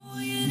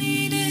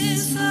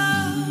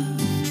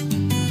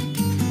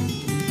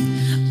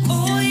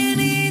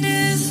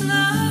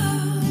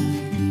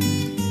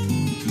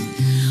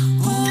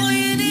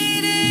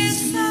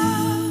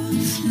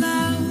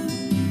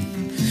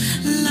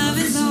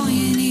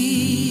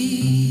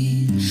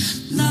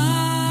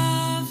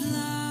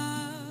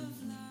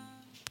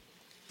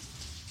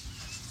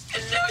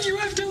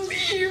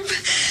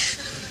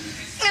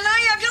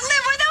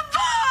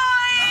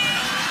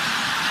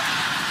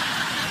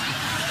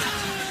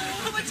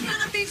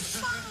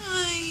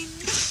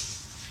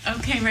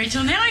Okay,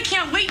 Rachel, now I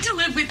can't wait to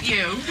live with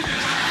you. And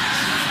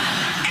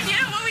you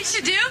know what we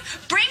should do?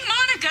 Bring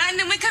Monica, and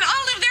then we can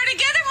all live there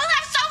together. We'll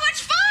have so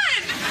much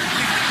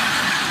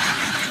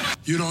fun.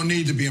 You don't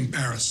need to be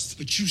embarrassed.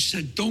 But you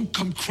said, don't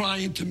come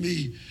crying to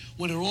me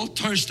when it all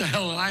turns to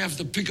hell and I have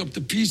to pick up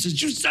the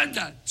pieces. You said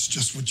that. It's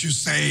just what you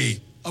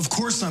say. Of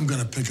course I'm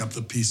going to pick up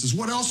the pieces.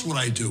 What else would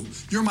I do?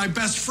 You're my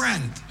best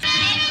friend.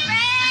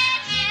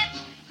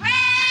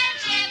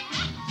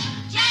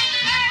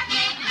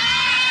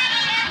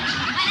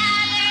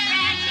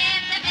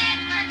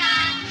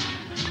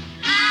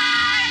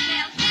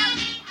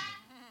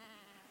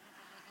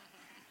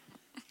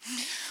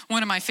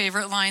 One of my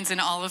favorite lines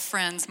in all of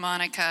Friends,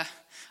 Monica,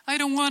 I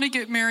don't want to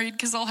get married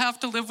because I'll have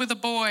to live with a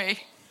boy.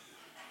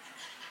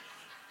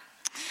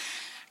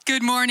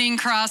 Good morning,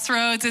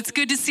 Crossroads. It's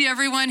good to see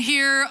everyone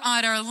here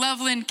at our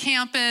Loveland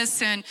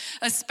campus, and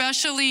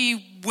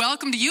especially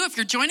welcome to you if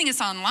you're joining us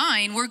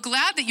online. We're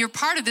glad that you're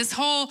part of this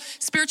whole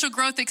spiritual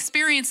growth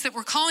experience that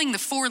we're calling the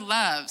Four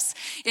Loves.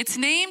 It's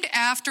named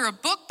after a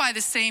book by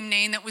the same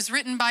name that was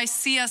written by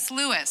C.S.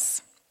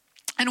 Lewis.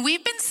 And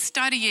we've been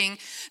studying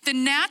the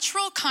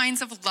natural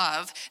kinds of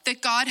love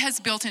that God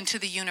has built into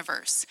the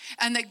universe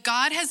and that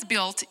God has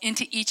built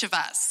into each of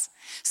us.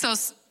 So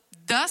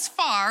thus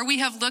far, we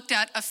have looked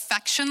at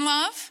affection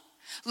love.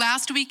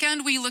 Last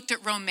weekend, we looked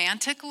at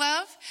romantic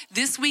love.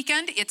 This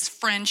weekend, it's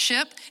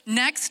friendship.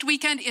 Next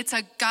weekend, it's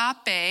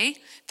agape.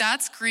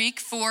 That's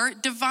Greek for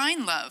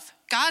divine love,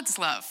 God's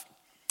love.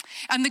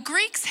 And the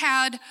Greeks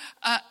had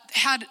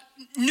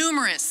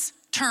numerous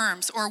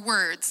terms or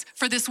words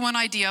for this one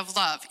idea of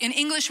love. In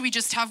English, we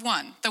just have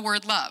one, the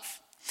word love.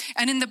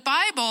 And in the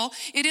Bible,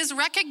 it is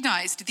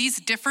recognized, these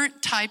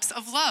different types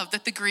of love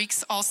that the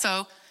Greeks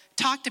also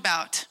talked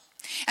about.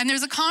 And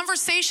there's a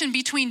conversation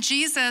between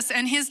Jesus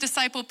and his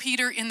disciple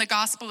Peter in the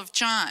Gospel of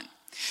John,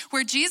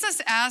 where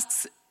Jesus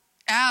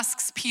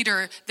asks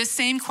Peter the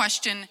same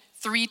question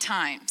 3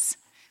 times.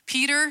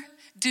 Peter,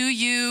 do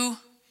you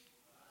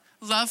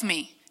love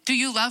me? Do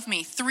you love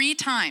me? 3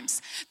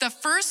 times. The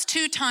first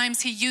 2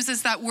 times he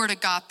uses that word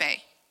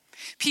agape.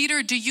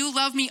 Peter, do you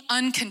love me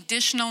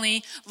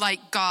unconditionally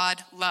like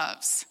God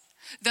loves?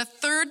 The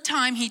 3rd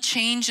time he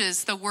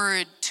changes the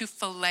word to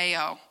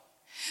phileo,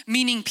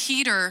 meaning,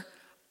 Peter,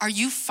 are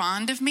you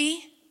fond of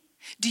me?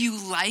 Do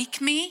you like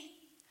me?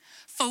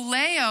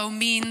 Phileo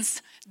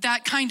means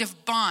that kind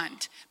of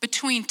bond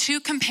between 2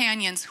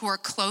 companions who are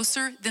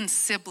closer than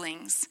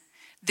siblings.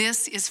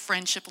 This is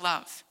friendship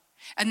love.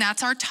 And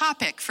that's our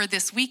topic for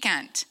this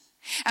weekend.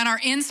 And our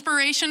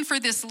inspiration for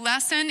this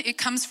lesson, it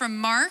comes from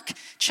Mark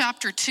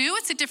chapter 2.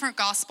 It's a different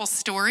gospel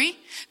story.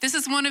 This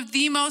is one of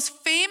the most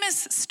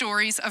famous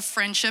stories of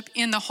friendship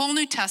in the whole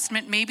New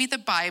Testament, maybe the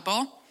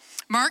Bible.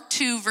 Mark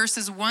 2,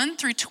 verses 1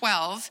 through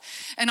 12.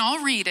 And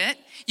I'll read it.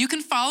 You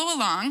can follow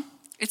along.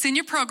 It's in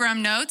your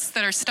program notes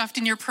that are stuffed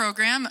in your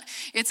program.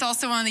 It's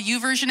also on the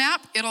YouVersion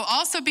app. It'll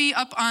also be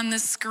up on the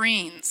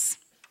screens.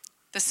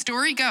 The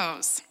story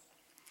goes,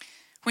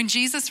 when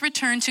Jesus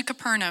returned to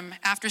Capernaum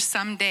after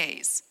some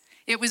days,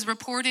 it was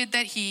reported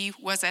that he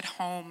was at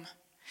home.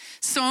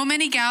 So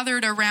many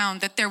gathered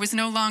around that there was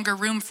no longer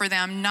room for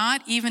them,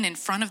 not even in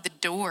front of the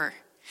door.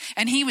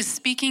 And he was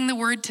speaking the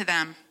word to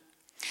them.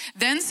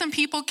 Then some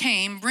people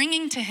came,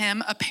 bringing to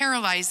him a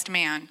paralyzed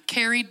man,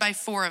 carried by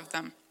 4 of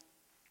them.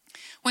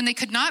 When they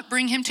could not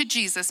bring him to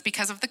Jesus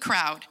because of the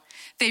crowd,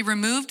 they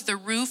removed the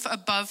roof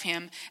above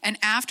him, and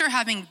after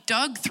having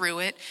dug through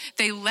it,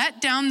 they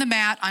let down the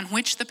mat on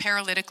which the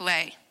paralytic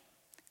lay.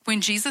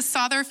 When Jesus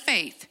saw their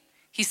faith,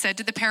 he said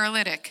to the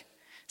paralytic,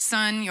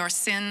 "Son, your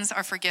sins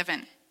are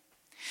forgiven."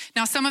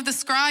 Now some of the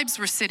scribes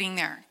were sitting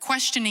there,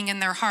 questioning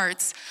in their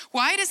hearts,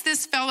 "Why does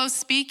this fellow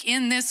speak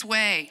in this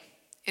way?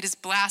 It is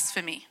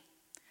blasphemy.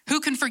 Who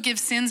can forgive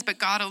sins but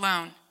God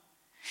alone?"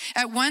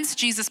 At once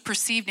Jesus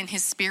perceived in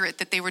his spirit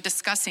that they were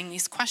discussing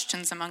these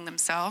questions among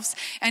themselves,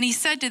 and he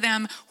said to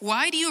them,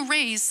 "Why do you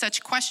raise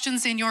such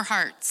questions in your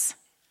hearts?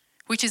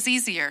 Which is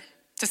easier,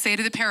 to say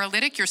to the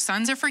paralytic, 'Your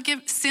sins are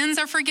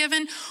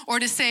forgiven,' or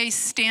to say,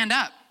 'Stand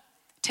up,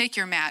 take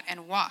your mat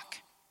and walk'?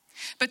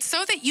 But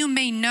so that you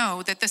may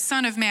know that the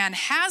Son of Man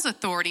has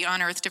authority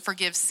on earth to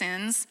forgive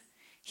sins,"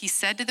 he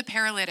said to the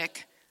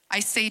paralytic,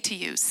 "I say to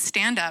you,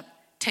 stand up,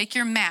 take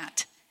your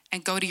mat,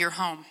 and go to your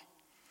home."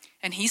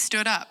 And he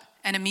stood up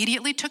and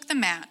immediately took the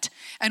mat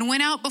and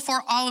went out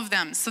before all of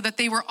them, so that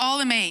they were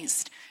all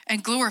amazed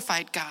and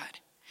glorified God,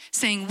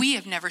 saying, "We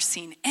have never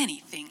seen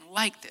anything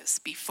like this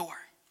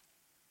before."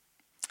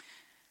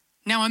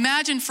 Now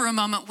imagine for a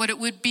moment what it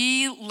would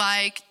be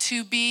like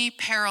to be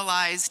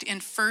paralyzed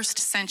in 1st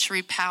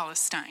century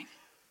Palestine.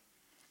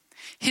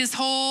 His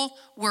whole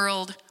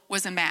world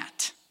was a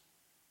mat,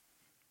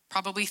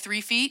 probably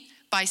 3 feet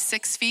by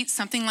 6 feet,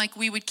 something like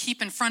we would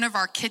keep in front of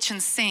our kitchen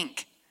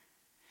sink.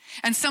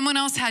 And someone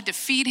else had to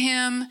feed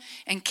him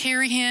and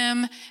carry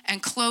him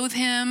and clothe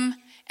him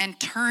and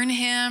turn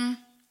him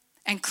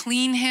and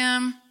clean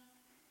him.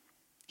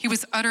 He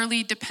was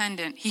utterly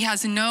dependent. He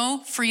has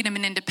no freedom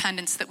and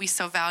independence that we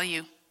so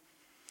value.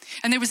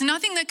 And there was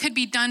nothing that could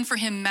be done for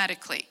him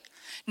medically.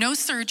 No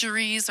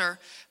surgeries or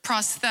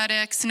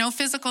prosthetics, no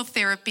physical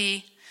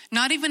therapy,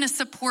 not even a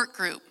support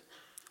group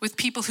with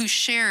people who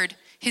shared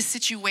his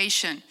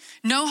situation.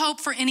 No hope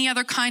for any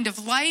other kind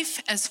of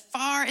life as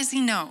far as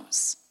he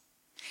knows.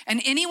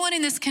 And anyone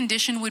in this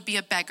condition would be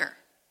a beggar.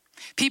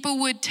 People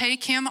would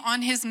take him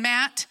on his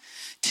mat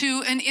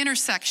to an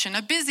intersection,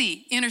 a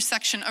busy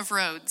intersection of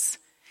roads.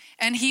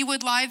 And he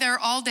would lie there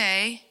all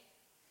day,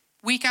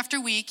 week after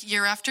week,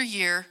 year after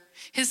year,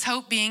 his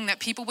hope being that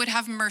people would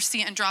have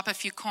mercy and drop a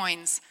few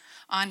coins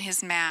on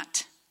his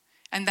mat.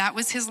 And that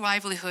was his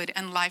livelihood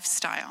and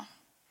lifestyle.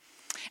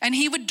 And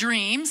he would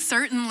dream,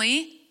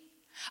 certainly,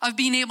 of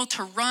being able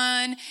to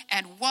run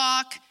and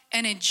walk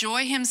and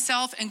enjoy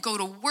himself and go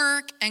to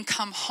work and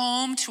come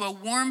home to a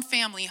warm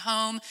family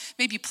home,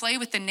 maybe play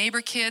with the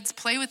neighbor kids,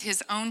 play with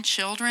his own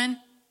children.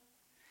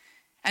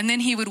 And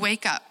then he would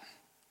wake up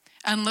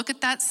and look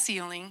at that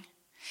ceiling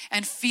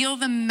and feel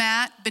the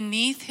mat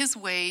beneath his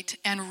weight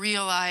and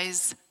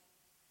realize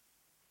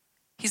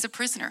he's a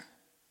prisoner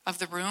of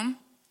the room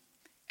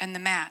and the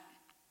mat.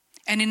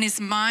 And in his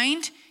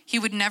mind, he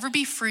would never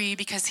be free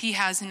because he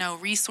has no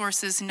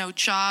resources, no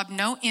job,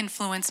 no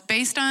influence.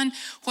 Based on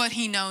what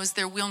he knows,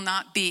 there will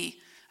not be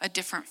a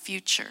different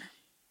future.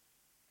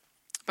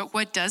 But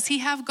what does he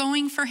have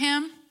going for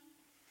him?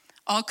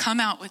 I'll come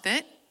out with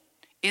it.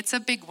 It's a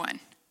big one.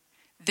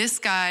 This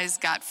guy's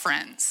got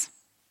friends.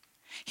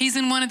 He's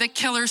in one of the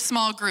killer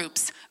small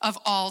groups of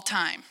all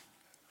time.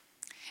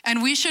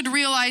 And we should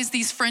realize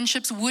these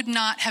friendships would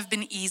not have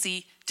been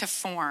easy to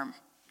form.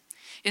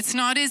 It's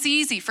not as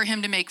easy for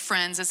him to make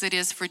friends as it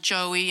is for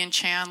Joey and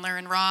Chandler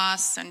and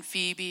Ross and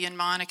Phoebe and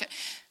Monica.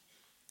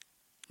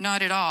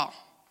 Not at all.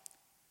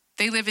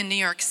 They live in New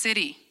York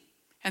City,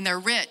 and they're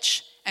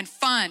rich and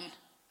fun.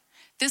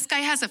 This guy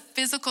has a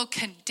physical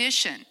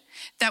condition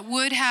that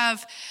would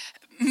have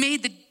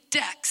made the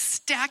deck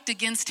stacked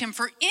against him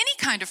for any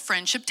kind of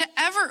friendship to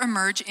ever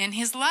emerge in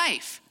his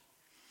life.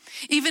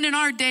 Even in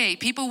our day,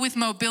 people with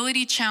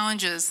mobility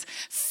challenges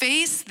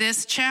face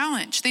this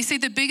challenge. They say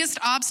the biggest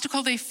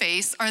obstacle they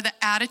face are the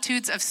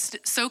attitudes of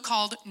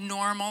so-called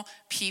normal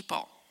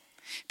people.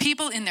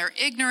 People in their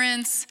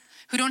ignorance,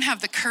 who don't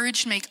have the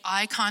courage to make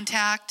eye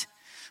contact,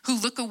 who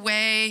look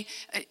away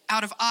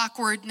out of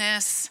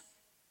awkwardness,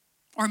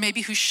 or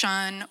maybe who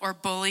shun or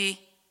bully.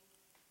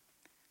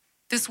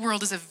 This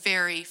world is a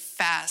very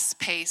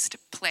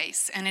fast-paced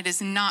place, and it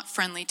is not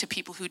friendly to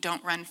people who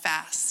don't run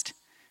fast.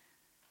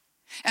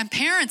 And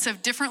parents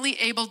of differently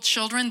abled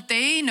children,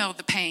 they know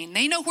the pain.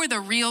 They know where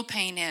the real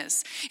pain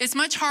is. It's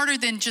much harder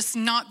than just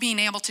not being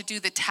able to do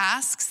the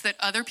tasks that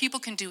other people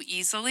can do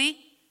easily.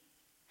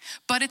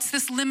 But it's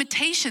this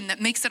limitation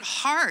that makes it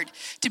hard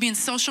to be in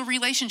social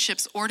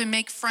relationships or to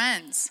make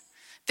friends.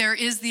 There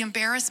is the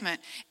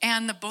embarrassment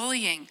and the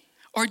bullying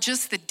or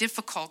just the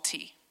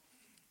difficulty.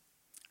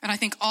 And I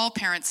think all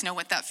parents know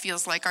what that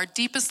feels like. Our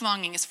deepest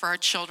longing is for our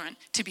children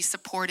to be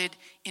supported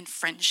in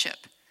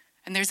friendship.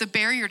 And there's a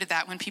barrier to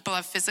that when people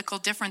have physical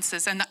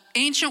differences. And the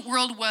ancient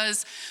world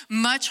was a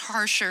much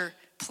harsher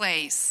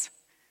place.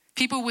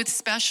 People with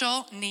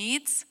special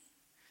needs,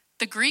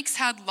 the Greeks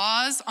had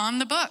laws on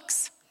the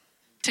books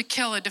to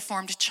kill a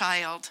deformed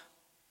child.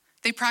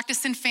 They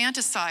practiced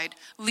infanticide,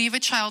 leave a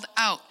child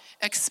out,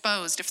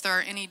 exposed if there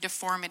are any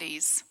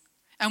deformities.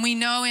 And we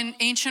know in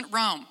ancient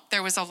Rome,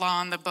 there was a law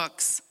on the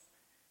books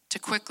to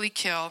quickly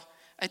kill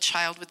a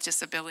child with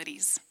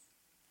disabilities.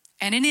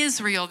 And in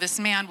Israel, this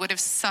man would have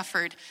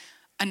suffered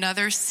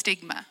another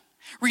stigma.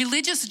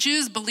 Religious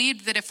Jews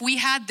believed that if we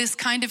had this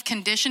kind of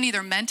condition,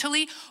 either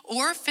mentally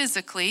or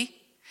physically,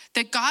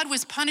 that God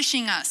was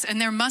punishing us,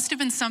 and there must have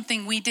been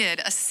something we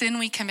did, a sin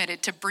we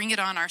committed, to bring it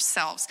on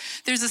ourselves.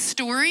 There's a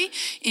story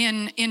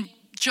in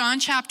John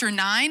chapter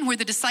 9 where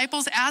the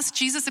disciples asked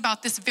Jesus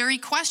about this very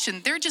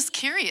question. They're just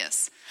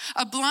curious.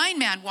 A blind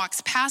man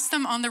walks past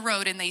them on the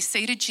road, and they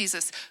say to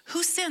Jesus,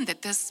 "Who sinned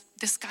that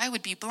this guy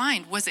would be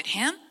blind? Was it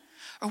him,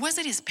 or was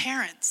it his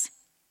parents?"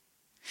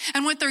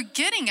 And what they're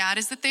getting at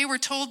is that they were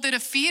told that a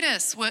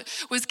fetus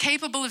was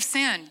capable of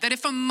sin, that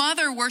if a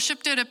mother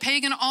worshiped at a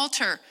pagan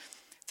altar,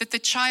 that the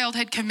child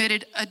had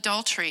committed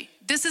adultery.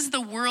 This is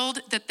the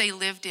world that they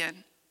lived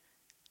in.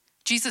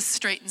 Jesus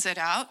straightens it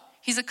out.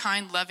 He's a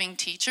kind, loving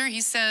teacher.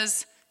 He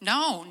says,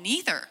 no,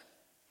 neither.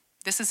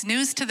 This is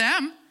news to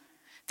them.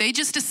 They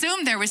just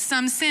assumed there was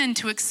some sin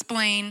to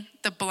explain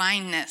the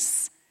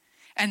blindness.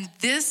 And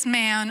this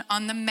man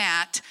on the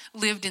mat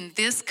lived in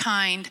this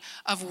kind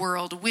of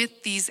world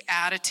with these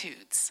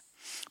attitudes.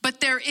 But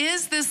there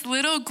is this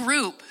little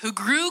group who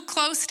grew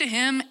close to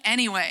him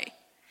anyway,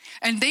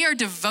 and they are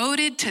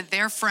devoted to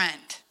their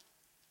friend.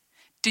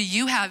 Do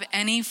you have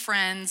any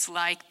friends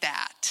like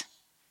that?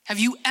 Have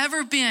you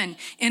ever been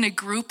in a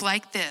group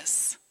like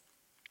this?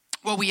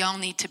 Well, we all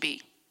need to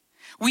be.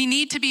 We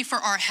need to be for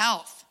our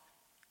health.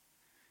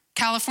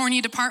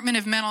 California Department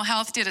of Mental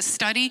Health did a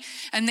study,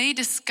 and they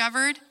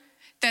discovered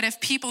that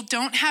if people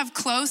don't have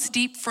close,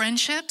 deep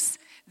friendships,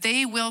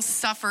 they will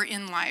suffer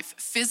in life,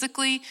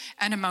 physically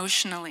and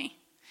emotionally.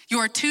 You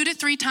are 2 to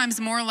 3 times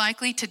more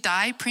likely to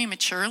die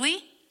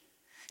prematurely,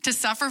 to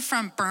suffer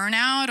from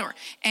burnout or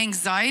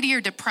anxiety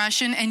or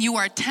depression, and you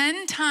are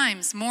 10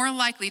 times more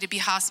likely to be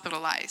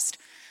hospitalized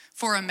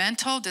for a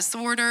mental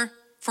disorder,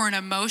 for an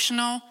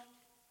emotional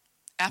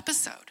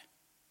episode.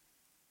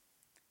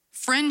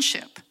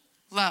 Friendship,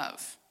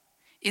 love,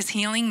 is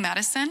healing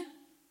medicine.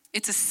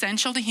 It's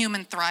essential to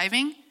human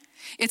thriving.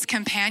 It's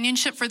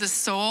companionship for the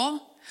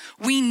soul.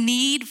 We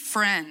need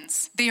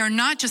friends. They are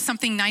not just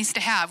something nice to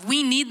have.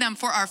 We need them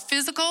for our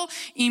physical,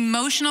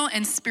 emotional,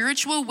 and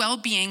spiritual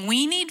well-being.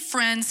 We need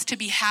friends to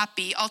be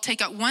happy. I'll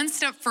take it one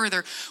step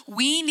further.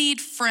 We need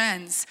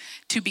friends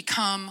to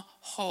become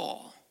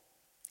whole.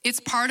 It's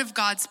part of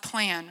God's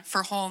plan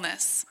for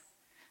wholeness.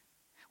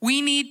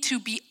 We need to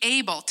be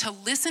able to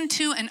listen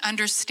to and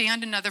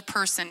understand another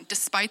person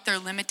despite their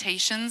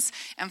limitations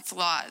and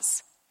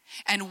flaws.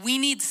 And we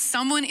need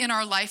someone in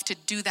our life to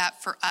do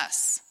that for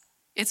us.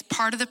 It's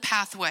part of the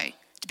pathway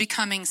to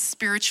becoming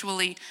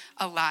spiritually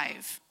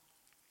alive.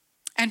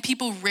 And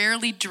people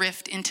rarely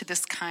drift into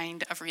this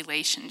kind of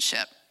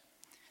relationship.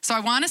 So I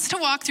want us to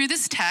walk through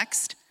this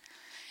text,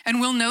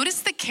 and we'll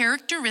notice the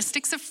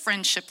characteristics of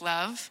friendship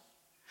love.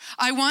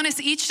 I want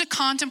us each to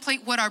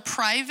contemplate what our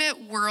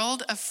private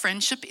world of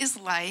friendship is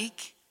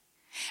like.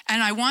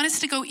 And I want us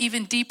to go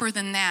even deeper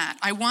than that.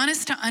 I want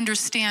us to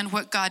understand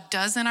what God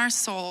does in our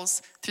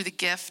souls through the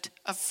gift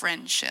of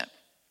friendship.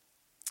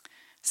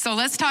 So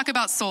let's talk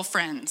about soul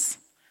friends.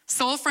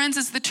 Soul friends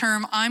is the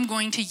term I'm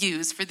going to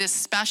use for this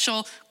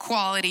special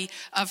quality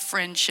of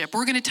friendship.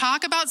 We're going to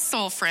talk about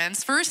soul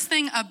friends. First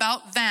thing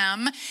about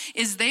them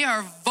is they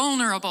are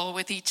vulnerable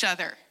with each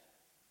other.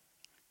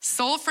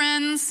 Soul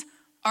friends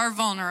are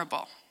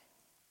vulnerable.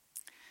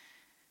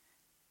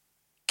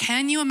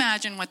 Can you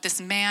imagine what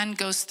this man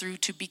goes through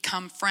to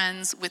become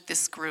friends with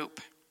this group?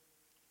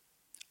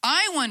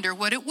 I wonder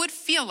what it would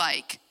feel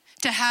like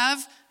to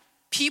have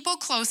people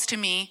close to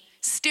me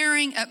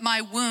staring at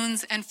my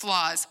wounds and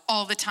flaws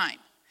all the time,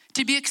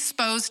 to be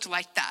exposed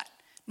like that,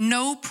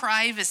 no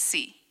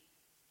privacy,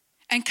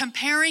 and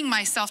comparing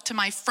myself to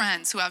my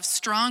friends who have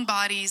strong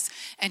bodies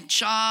and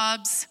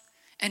jobs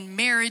and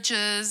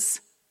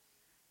marriages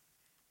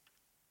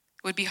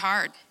would be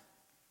hard.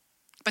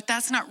 But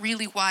that's not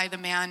really why the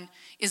man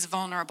is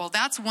vulnerable.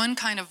 That's one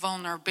kind of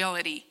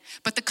vulnerability.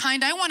 But the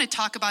kind I want to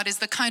talk about is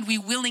the kind we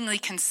willingly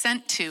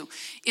consent to.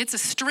 It's a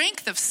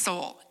strength of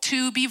soul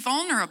to be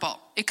vulnerable.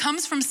 It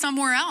comes from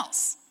somewhere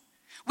else.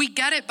 We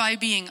get it by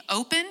being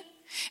open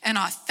and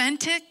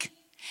authentic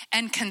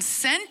and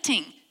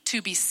consenting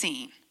to be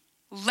seen,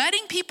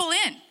 letting people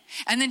in,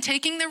 and then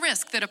taking the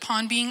risk that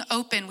upon being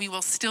open, we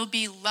will still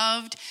be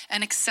loved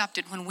and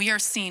accepted when we are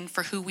seen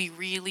for who we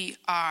really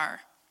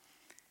are.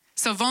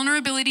 So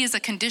vulnerability is a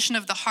condition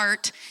of the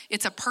heart.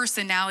 It's a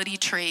personality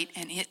trait,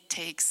 and it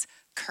takes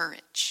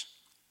courage.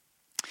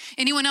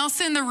 Anyone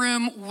else in the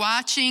room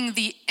watching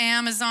the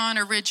Amazon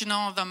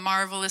original, The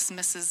Marvelous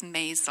Mrs.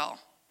 Maisel?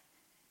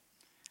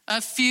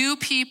 A few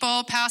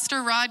people.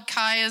 Pastor Rod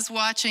Kai is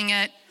watching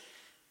it.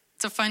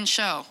 It's a fun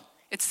show.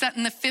 It's set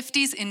in the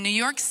 50s in New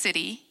York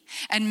City,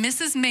 and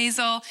Mrs.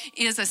 Maisel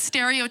is a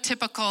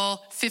stereotypical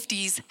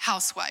 50s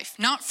housewife.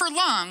 Not for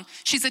long.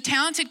 She's a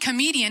talented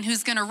comedian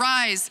who's going to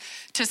rise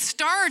to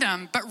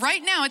stardom, but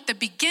right now at the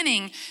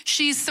beginning,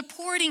 she's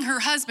supporting her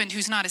husband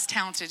who's not as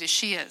talented as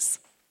she is.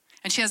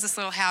 And she has this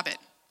little habit.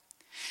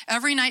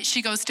 Every night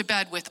she goes to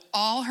bed with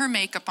all her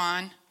makeup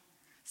on,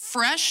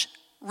 fresh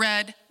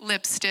red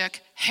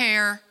lipstick,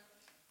 hair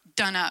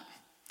done up.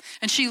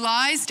 And she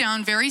lies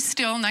down very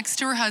still next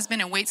to her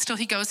husband and waits till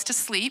he goes to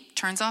sleep,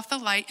 turns off the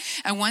light.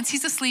 And once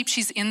he's asleep,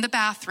 she's in the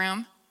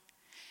bathroom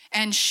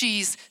and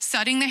she's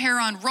setting the hair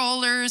on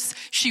rollers.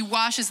 She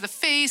washes the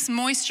face,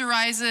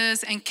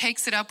 moisturizes, and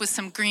cakes it up with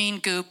some green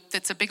goop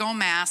that's a big old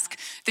mask.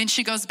 Then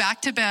she goes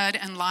back to bed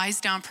and lies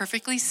down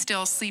perfectly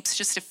still, sleeps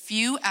just a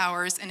few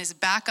hours, and is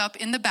back up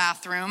in the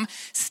bathroom,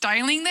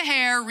 styling the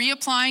hair,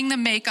 reapplying the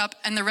makeup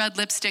and the red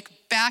lipstick.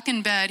 Back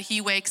in bed,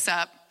 he wakes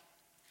up.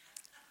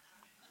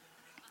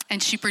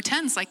 And she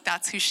pretends like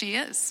that's who she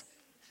is.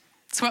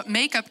 It's what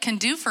makeup can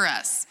do for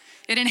us.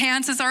 It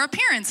enhances our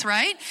appearance,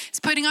 right? It's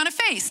putting on a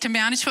face to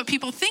manage what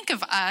people think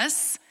of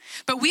us.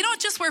 But we don't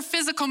just wear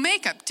physical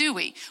makeup, do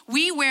we?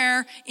 We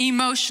wear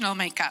emotional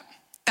makeup.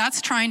 That's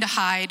trying to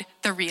hide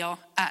the real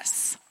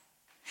us.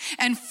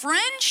 And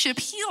friendship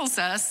heals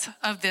us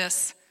of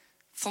this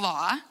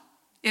flaw.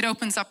 It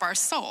opens up our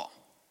soul.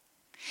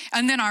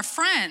 And then our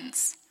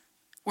friends,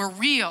 we're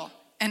real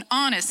and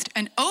honest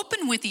and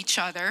open with each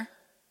other.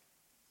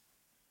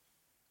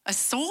 A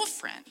soul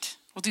friend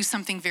will do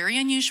something very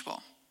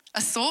unusual.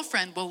 A soul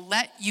friend will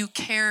let you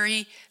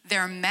carry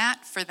their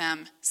mat for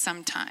them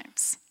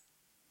sometimes.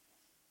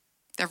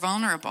 They're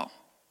vulnerable.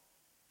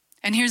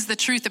 And here's the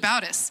truth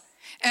about us.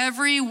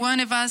 Every one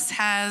of us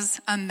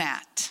has a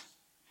mat.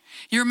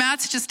 Your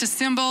mat's just a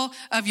symbol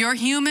of your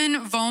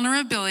human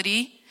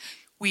vulnerability.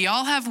 We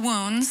all have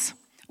wounds.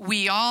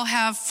 We all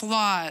have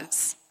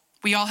flaws.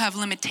 We all have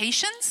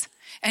limitations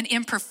and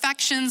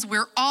imperfections.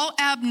 We're all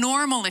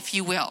abnormal, if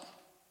you will.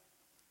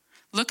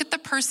 Look at the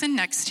person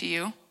next to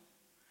you.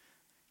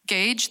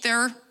 Gauge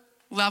their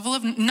level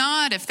of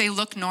nod if they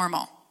look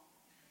normal.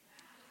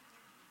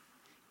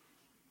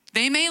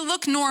 They may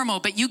look normal,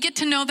 but you get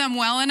to know them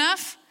well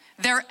enough,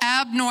 they're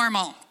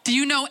abnormal. Do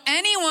you know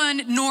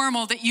anyone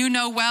normal that you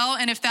know well?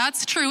 And if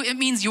that's true, it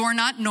means you're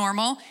not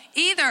normal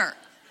either.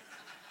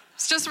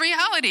 It's just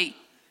reality.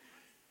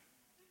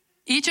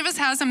 Each of us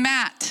has a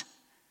mat.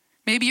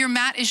 Maybe your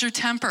mat is your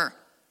temper.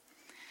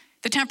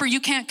 The temper you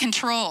can't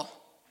control.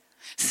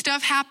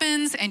 Stuff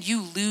happens and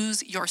you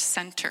lose your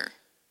center.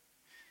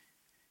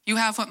 You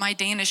have what my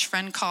Danish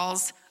friend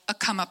calls a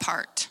come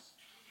apart.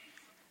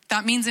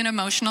 That means an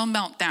emotional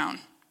meltdown.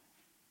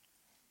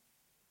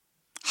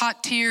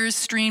 Hot tears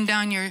stream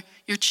down your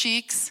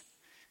cheeks.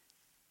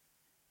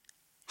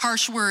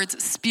 Harsh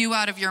words spew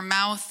out of your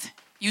mouth.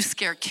 You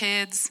scare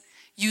kids.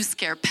 You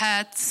scare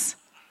pets.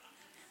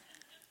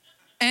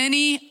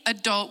 Any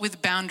adult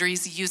with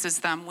boundaries uses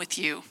them with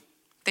you.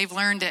 They've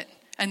learned it.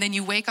 And then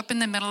you wake up in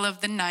the middle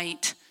of the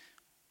night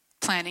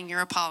planning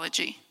your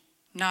apology.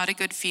 Not a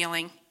good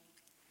feeling.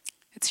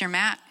 It's your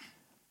mat.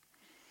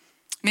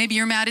 Maybe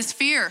your mat is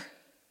fear.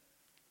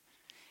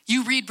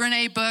 You read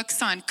Brene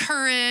books on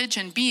courage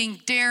and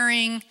being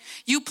daring.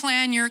 You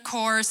plan your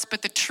course,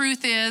 but the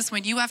truth is,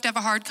 when you have to have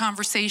a hard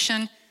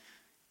conversation,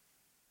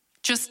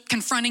 just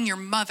confronting your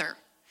mother,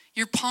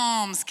 your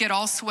palms get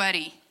all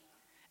sweaty,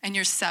 and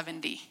you're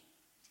 70.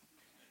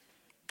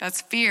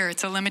 That's fear.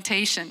 It's a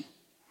limitation.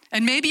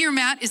 And maybe your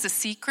mat is a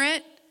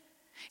secret.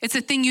 It's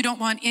a thing you don't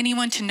want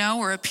anyone to know,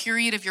 or a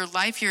period of your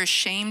life you're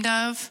ashamed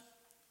of.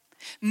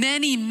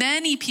 Many,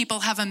 many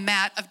people have a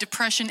mat of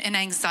depression and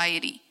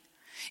anxiety.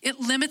 It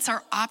limits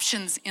our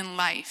options in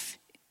life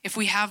if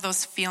we have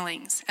those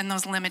feelings and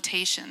those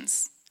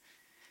limitations.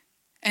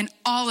 And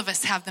all of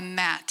us have the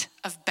mat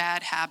of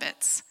bad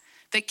habits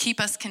that keep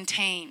us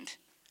contained,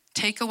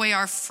 take away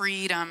our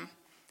freedom,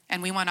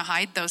 and we want to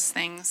hide those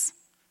things.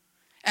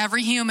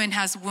 Every human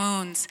has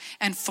wounds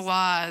and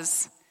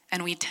flaws,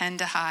 and we tend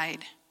to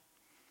hide.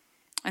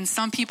 And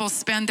some people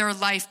spend their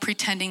life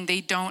pretending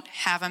they don't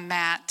have a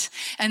mat,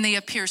 and they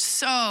appear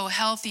so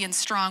healthy and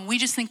strong. We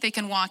just think they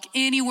can walk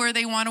anywhere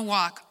they want to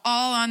walk,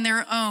 all on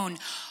their own.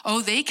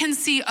 Oh, they can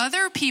see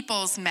other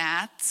people's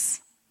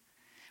mats,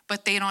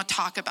 but they don't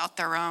talk about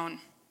their own.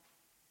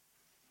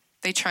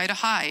 They try to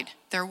hide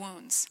their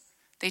wounds.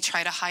 They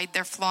try to hide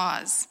their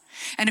flaws.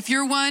 And if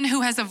you're one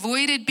who has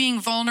avoided being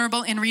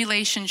vulnerable in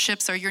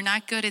relationships, or you're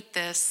not good at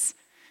this,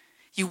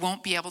 you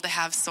won't be able to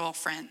have soul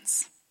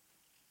friends.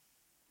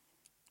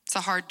 It's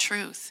a hard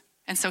truth.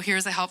 And so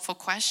here's a helpful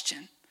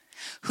question.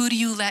 Who do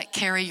you let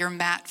carry your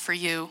mat for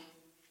you?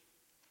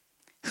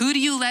 Who do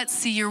you let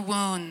see your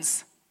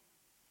wounds?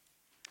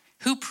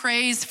 Who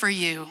prays for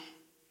you?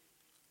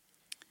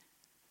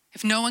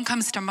 If no one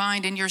comes to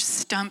mind and you're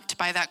stumped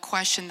by that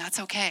question, that's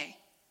okay.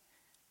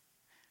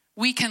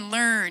 We can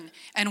learn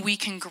and we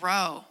can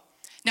grow.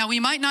 Now, we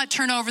might not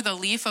turn over the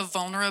leaf of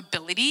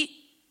vulnerability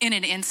in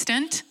an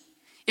instant.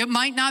 It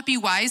might not be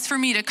wise for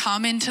me to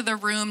come into the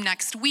room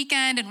next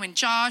weekend, and when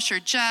Josh or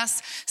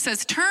Jess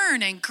says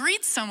turn and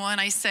greet someone,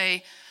 I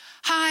say,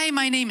 "Hi,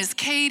 my name is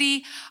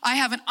Katie. I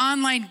have an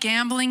online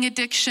gambling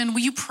addiction.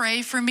 Will you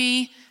pray for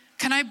me?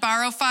 Can I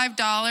borrow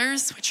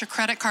 $5? What's your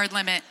credit card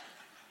limit?"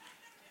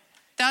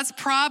 That's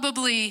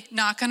probably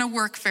not going to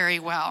work very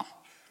well.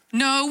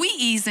 No, we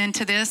ease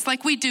into this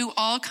like we do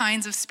all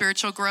kinds of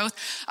spiritual growth.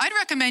 I'd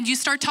recommend you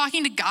start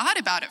talking to God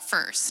about it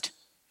first.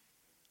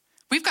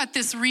 We've got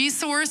this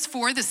resource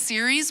for the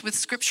series with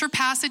scripture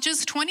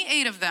passages,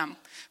 28 of them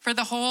for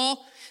the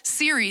whole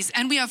series.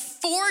 And we have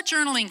 4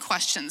 journaling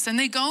questions, and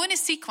they go in a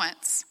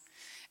sequence.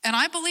 And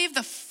I believe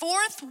the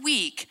 4th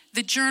week,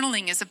 the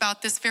journaling is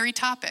about this very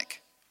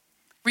topic.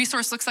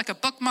 Resource looks like a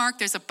bookmark.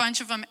 There's a bunch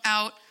of them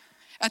out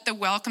at the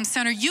Welcome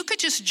Center. You could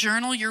just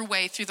journal your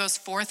way through those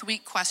 4th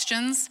week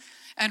questions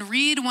and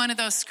read one of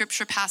those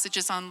scripture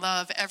passages on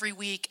love every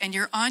week, and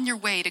you're on your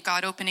way to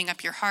God opening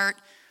up your heart,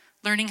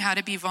 learning how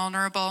to be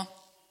vulnerable.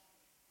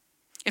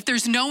 If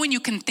there's no one you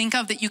can think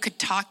of that you could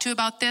talk to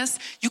about this,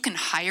 you can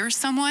hire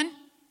someone.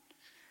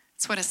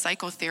 It's what a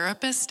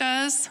psychotherapist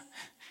does.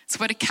 It's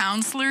what a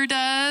counselor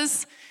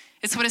does.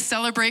 It's what a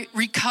Celebrate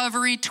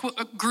Recovery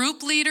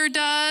group leader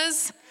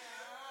does.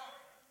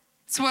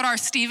 It's what our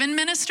Stephen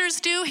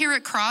ministers do here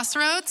at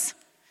Crossroads.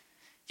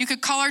 You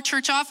could call our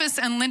church office,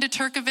 and Linda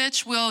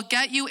Turkovich will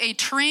get you a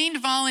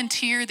trained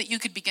volunteer that you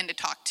could begin to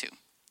talk to.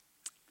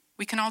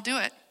 We can all do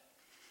it.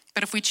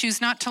 But if we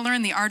choose not to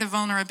learn the art of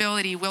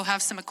vulnerability, we'll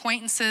have some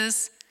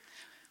acquaintances,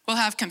 we'll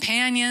have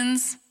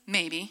companions,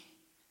 maybe.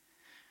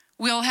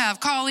 We'll have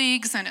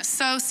colleagues and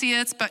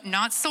associates, but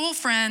not soul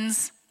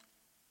friends.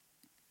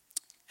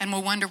 And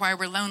we'll wonder why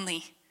we're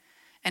lonely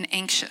and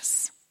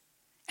anxious.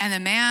 And the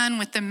man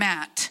with the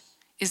mat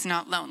is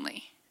not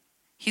lonely.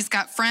 He's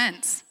got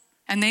friends,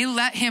 and they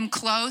let him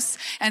close,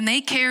 and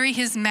they carry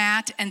his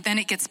mat, and then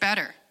it gets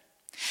better.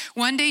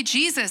 One day,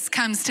 Jesus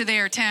comes to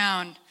their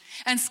town,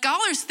 and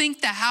scholars think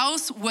the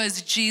house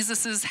was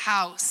Jesus's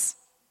house.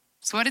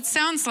 That's what it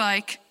sounds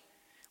like,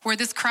 where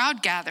this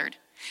crowd gathered.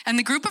 And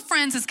the group of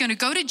friends is going to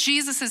go to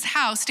Jesus's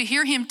house to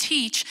hear him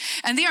teach,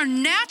 and they are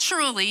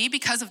naturally,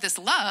 because of this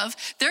love,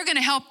 they're going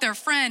to help their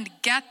friend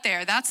get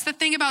there. That's the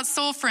thing about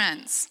soul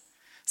friends.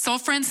 Soul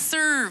friends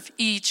serve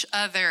each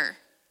other.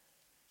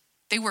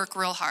 They work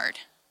real hard.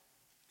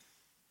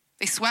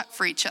 They sweat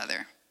for each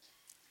other.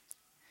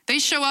 They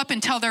show up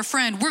and tell their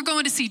friend, we're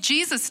going to see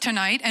Jesus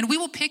tonight and we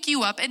will pick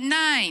you up at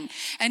 9.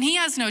 And he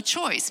has no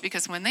choice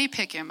because when they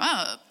pick him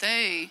up,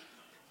 they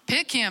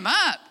pick him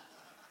up.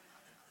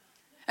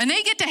 And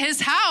they get to his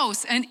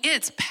house and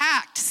it's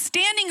packed,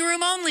 standing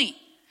room only.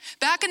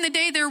 Back in the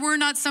day, there were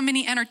not so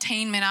many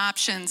entertainment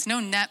options. No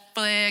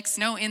Netflix,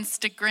 no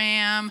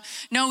Instagram,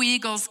 no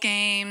Eagles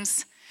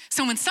games.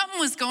 So when something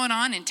was going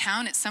on in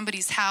town at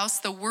somebody's house,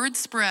 the word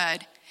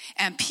spread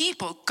and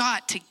people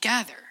got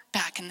together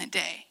back in the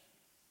day.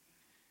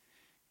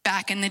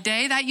 Back in the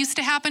day, that used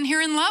to happen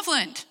here in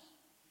Loveland.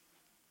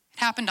 It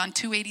happened on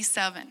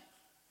 287.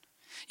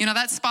 You know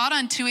that spot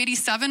on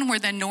 287 where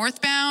the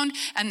northbound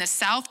and the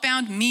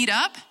southbound meet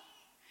up?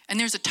 And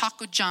there's a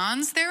Taco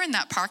John's there in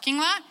that parking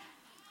lot?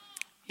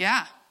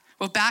 Yeah.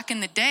 Well, back in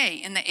the day,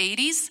 in the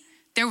 80s,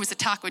 there was a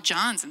Taco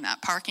John's in that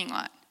parking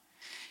lot.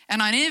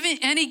 And on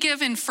any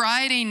given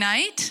Friday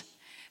night,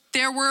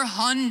 there were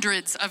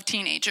hundreds of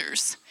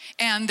teenagers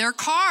and their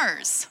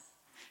cars.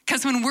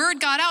 Because when word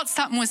got out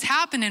something was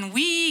happening,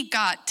 we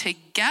got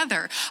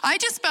together. I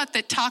just bet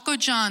that Taco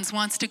John's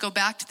wants to go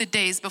back to the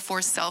days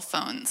before cell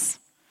phones,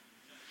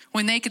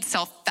 when they could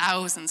sell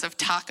thousands of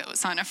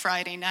tacos on a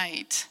Friday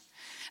night.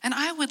 And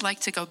I would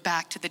like to go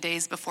back to the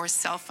days before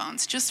cell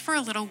phones just for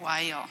a little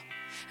while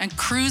and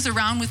cruise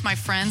around with my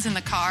friends in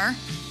the car,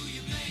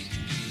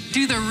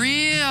 do the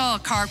real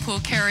carpool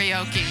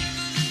karaoke.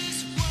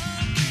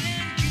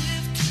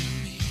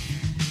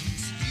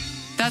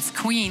 That's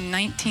Queen,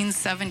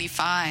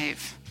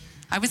 1975.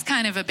 I was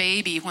kind of a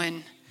baby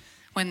when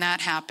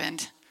that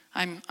happened.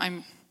 I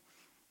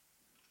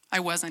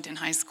wasn't in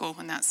high school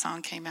when that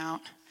song came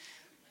out,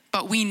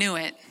 but we knew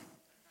it.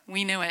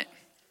 We knew it.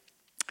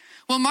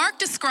 Well, Mark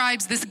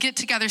describes this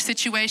get-together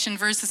situation,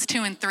 verses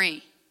 2 and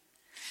 3.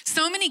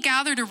 So many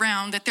gathered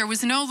around that there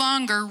was no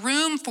longer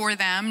room for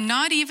them,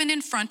 not even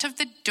in front of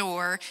the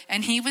door,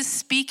 and he was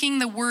speaking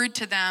the word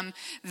to them.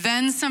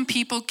 Then some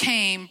people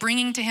came,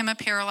 bringing to him a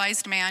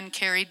paralyzed man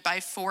carried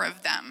by 4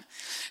 of them.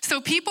 So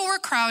people were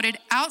crowded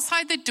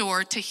outside the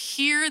door to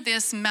hear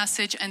this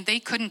message, and they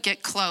couldn't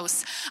get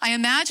close. I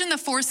imagine the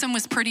foursome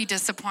was pretty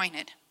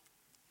disappointed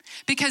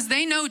because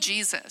they know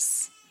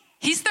Jesus.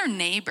 He's their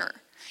neighbor.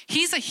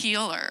 He's a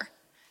healer.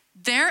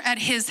 They're at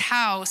his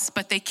house,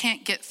 but they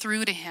can't get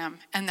through to him,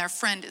 and their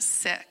friend is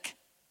sick.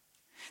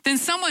 Then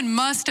someone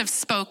must have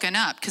spoken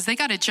up because they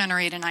got to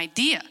generate an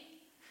idea.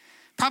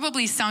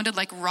 Probably sounded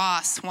like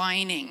Ross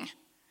whining.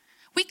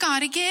 We got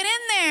to get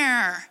in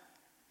there.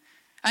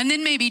 And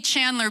then maybe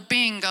Chandler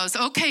Bing goes,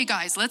 okay,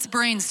 guys, let's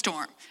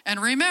brainstorm. And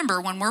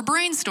remember, when we're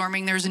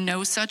brainstorming, there's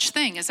no such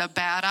thing as a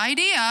bad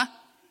idea.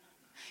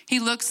 He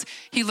looks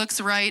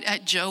right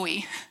at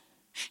Joey.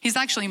 He's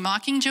actually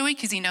mocking Joey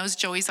because he knows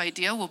Joey's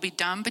idea will be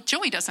dumb, but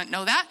Joey doesn't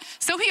know that.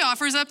 So he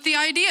offers up the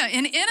idea.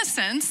 In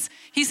innocence,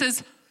 he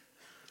says,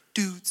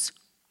 dudes,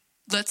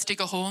 let's dig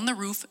a hole in the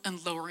roof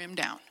and lower him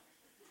down.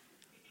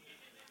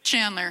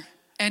 Chandler,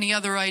 any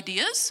other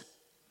ideas?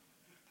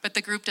 But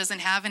the group doesn't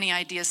have any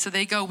ideas, so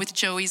they go with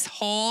Joey's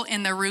hole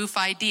in the roof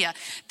idea.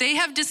 They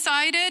have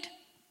decided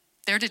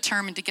they're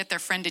determined to get their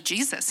friend to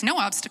Jesus. No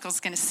obstacle is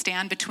going to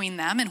stand between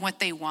them and what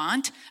they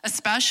want,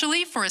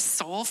 especially for a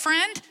soul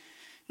friend.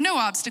 No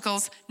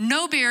obstacles,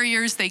 no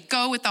barriers. They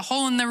go with the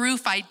hole in the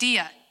roof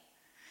idea.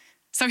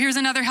 So here's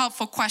another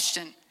helpful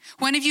question.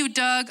 When have you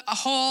dug a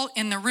hole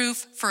in the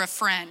roof for a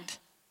friend?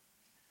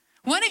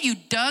 When have you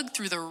dug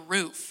through the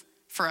roof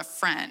for a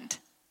friend?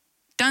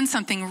 Done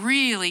something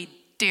really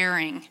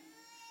daring?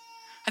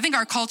 I think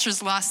our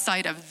culture's lost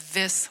sight of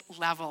this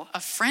level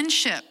of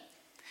friendship.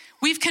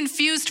 We've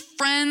confused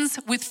friends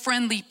with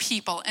friendly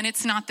people, and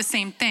it's not the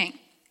same thing.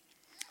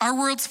 Our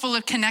world's full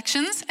of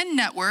connections and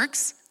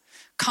networks,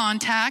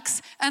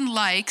 contacts and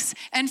likes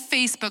and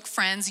Facebook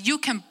friends. You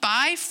can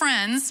buy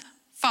friends,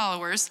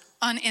 followers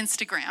on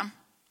Instagram.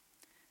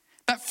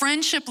 But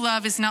friendship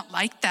love is not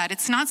like that.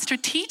 It's not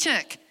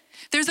strategic.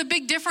 There's a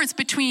big difference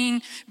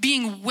between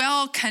being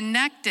well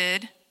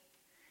connected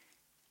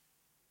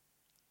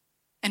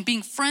and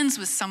being friends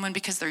with someone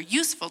because they're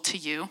useful to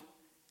you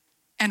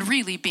and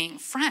really being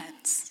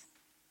friends.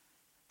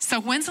 So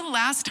when's the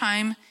last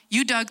time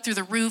you dug through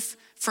the roof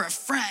for a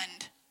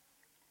friend?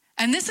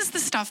 And this is the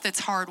stuff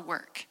that's hard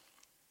work.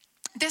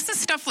 This is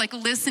stuff like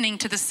listening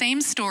to the same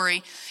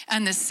story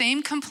and the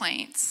same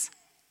complaints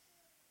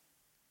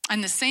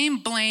and the same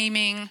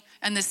blaming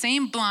and the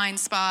same blind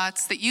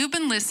spots that you've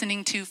been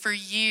listening to for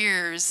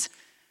years,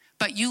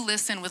 but you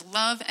listen with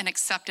love and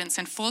acceptance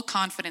and full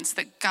confidence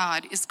that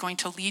God is going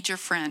to lead your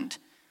friend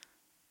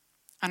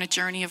on a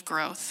journey of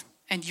growth,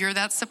 and you're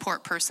that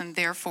support person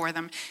there for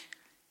them.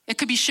 It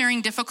could be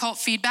sharing difficult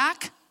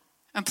feedback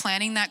and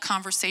planning that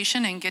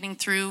conversation and getting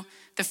through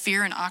the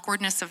fear and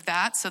awkwardness of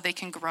that so they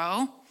can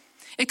grow.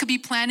 It could be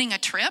planning a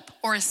trip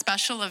or a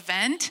special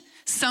event,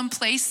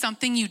 someplace,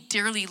 something you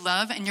dearly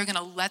love, and you're going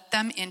to let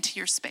them into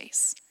your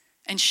space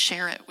and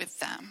share it with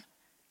them.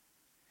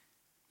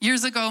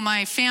 Years ago,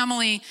 my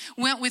family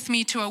went with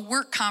me to a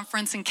work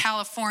conference in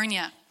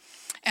California.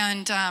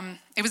 And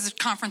it was a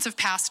conference of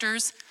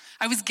pastors.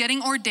 I was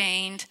getting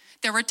ordained.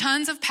 There were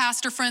tons of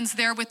pastor friends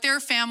there with their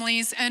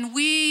families. And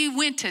we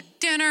went to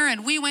dinner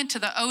and we went to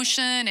the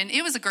ocean. And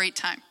it was a great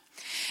time.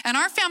 And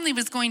our family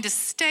was going to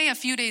stay a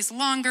few days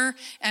longer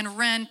and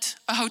rent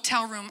a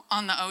hotel room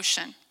on the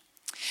ocean.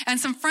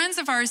 And some friends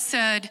of ours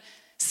said,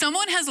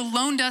 someone has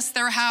loaned us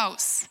their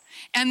house.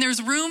 And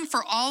there's room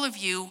for all of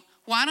you.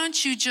 Why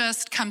don't you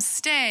just come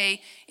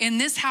stay in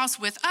this house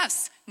with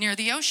us near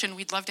the ocean?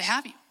 We'd love to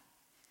have you.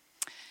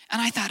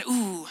 And I thought,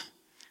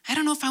 I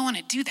don't know if I want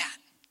to do that.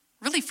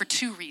 Really for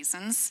two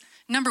reasons.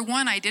 Number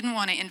one, I didn't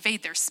want to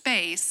invade their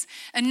space.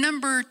 And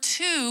number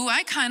two,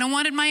 I kind of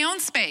wanted my own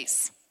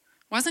space.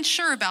 Wasn't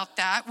sure about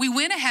that. We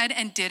went ahead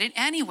and did it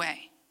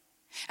anyway.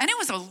 And it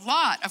was a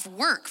lot of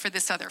work for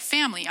this other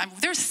family.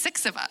 There's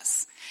 6 of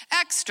us.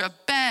 Extra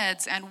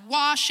beds and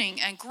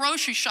washing and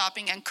grocery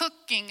shopping and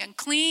cooking and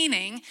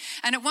cleaning.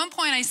 And at one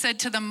point I said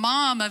to the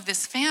mom of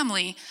this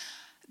family,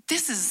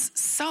 this is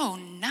so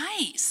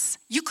nice.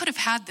 You could have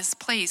had this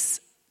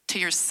place to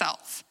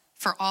yourself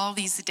for all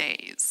these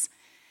days.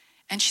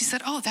 And she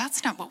said,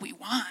 that's not what we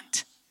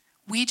want.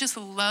 We just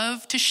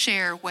love to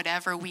share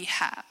whatever we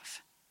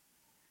have.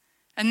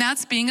 And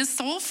that's being a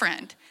soul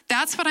friend.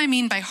 That's what I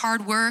mean by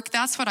hard work.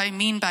 That's what I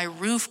mean by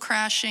roof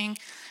crashing.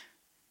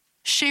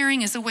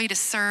 Sharing is a way to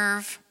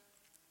serve.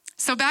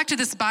 So back to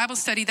this Bible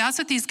study, that's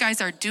what these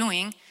guys are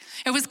doing.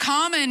 It was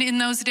common in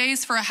those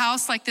days for a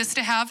house like this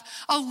to have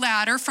a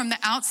ladder from the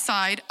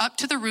outside up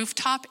to the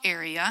rooftop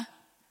area.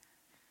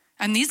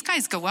 And these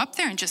guys go up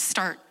there and just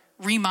start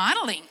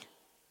remodeling.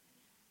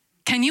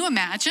 Can you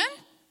imagine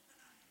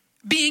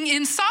being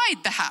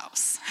inside the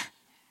house?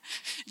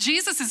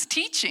 Jesus is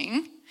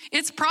teaching.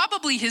 It's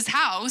probably his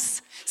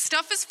house.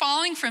 Stuff is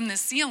falling from the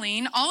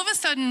ceiling. All of a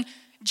sudden,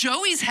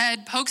 Joey's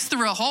head pokes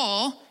through a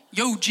hole.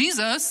 Yo,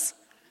 Jesus.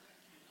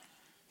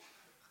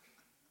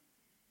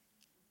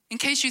 In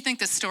case you think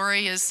the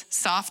story is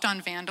soft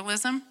on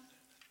vandalism,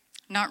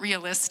 not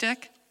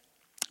realistic.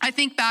 I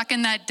think back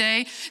in that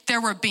day,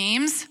 there were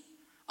beams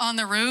on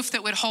the roof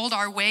that would hold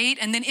our weight,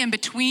 and then in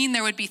between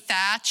there would be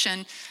thatch,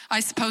 and I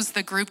suppose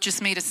the group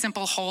just made a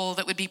simple hole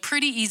that would be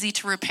pretty easy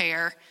to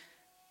repair.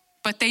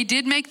 But they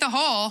did make the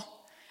hole,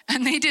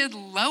 and they did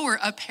lower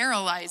a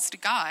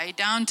paralyzed guy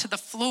down to the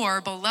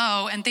floor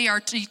below, and they are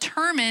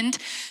determined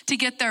to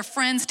get their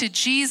friends to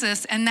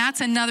Jesus. And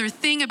that's another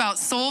thing about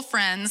soul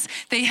friends.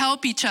 They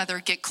help each other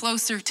get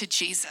closer to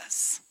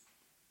Jesus.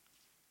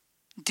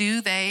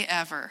 Do they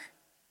ever?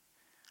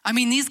 I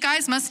mean, these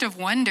guys must have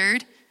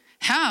wondered,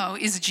 how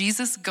is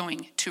Jesus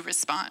going to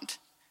respond?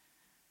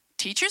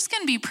 Teachers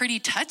can be pretty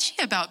touchy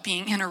about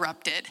being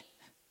interrupted.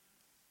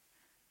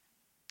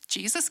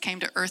 Jesus came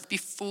to earth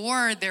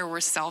before there were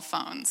cell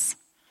phones.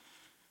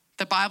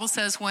 The Bible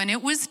says when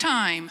it was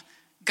time,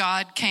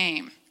 God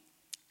came.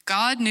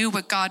 God knew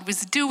what God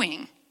was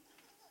doing.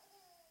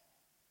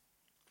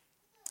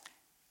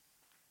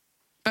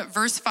 But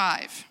verse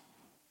 5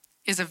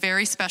 is a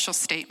very special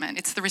statement.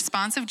 It's the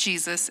response of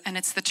Jesus, and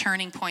it's the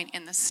turning point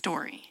in the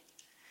story.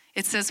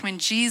 It says, when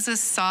Jesus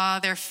saw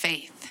their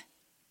faith,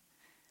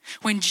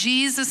 when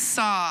Jesus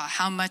saw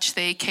how much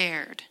they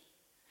cared,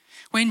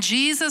 when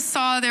Jesus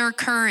saw their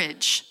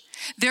courage,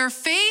 their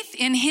faith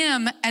in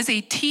him as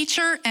a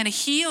teacher and a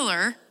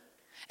healer.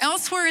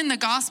 Elsewhere in the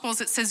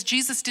Gospels, it says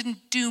Jesus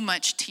didn't do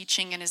much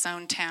teaching in his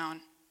own town.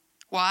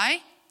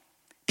 Why?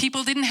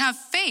 People didn't have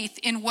faith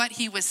in what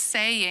he was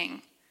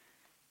saying.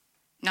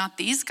 Not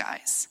these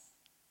guys.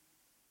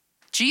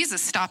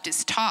 Jesus stopped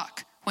his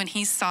talk when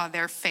he saw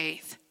their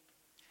faith.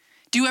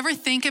 Do you ever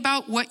think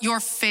about what your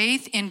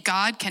faith in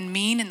God can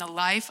mean in the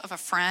life of a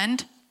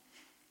friend?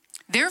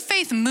 Their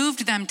faith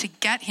moved them to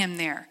get him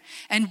there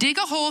and dig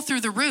a hole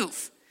through the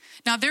roof.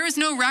 Now, there is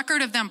no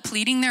record of them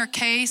pleading their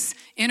case,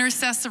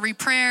 intercessory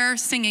prayer,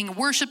 singing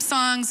worship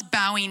songs,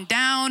 bowing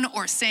down,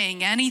 or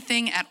saying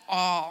anything at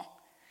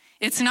all.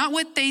 It's not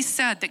what they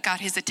said that got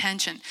his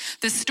attention.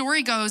 The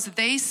story goes,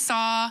 he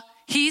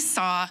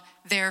saw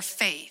their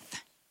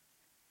faith.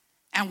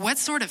 And what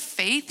sort of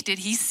faith did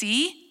he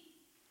see?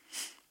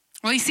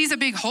 Well, he sees a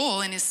big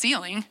hole in his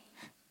ceiling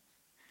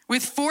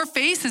with 4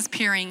 faces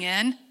peering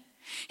in.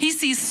 He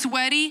sees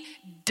sweaty,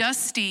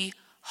 dusty,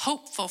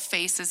 hopeful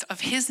faces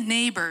of his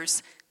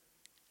neighbors,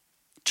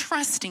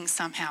 trusting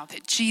somehow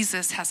that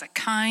Jesus has a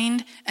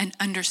kind and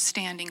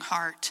understanding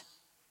heart.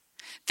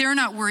 They're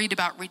not worried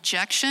about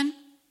rejection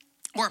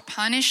or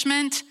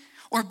punishment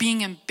or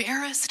being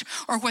embarrassed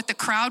or what the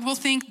crowd will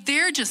think.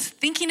 They're just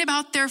thinking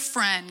about their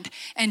friend,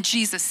 and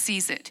Jesus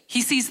sees it.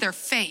 He sees their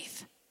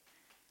faith,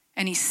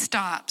 and he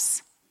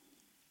stops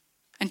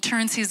and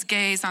turns his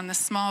gaze on the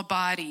small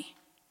body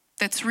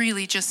that's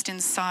really just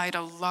inside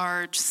a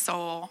large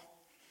soul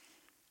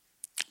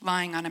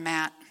lying on a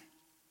mat.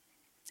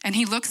 And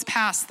he looks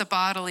past the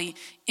bodily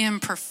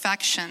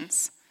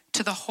imperfections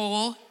to the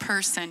whole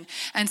person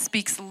and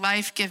speaks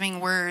life-giving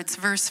words.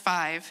 Verse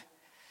 5,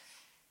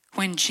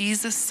 when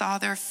Jesus saw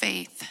their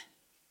faith,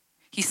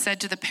 he said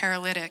to the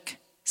paralytic,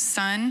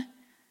 "Son,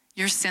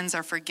 your sins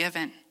are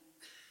forgiven.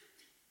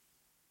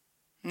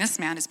 And this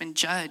man has been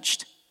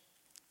judged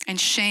and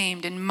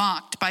shamed and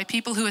mocked by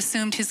people who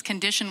assumed his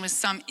condition was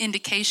some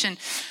indication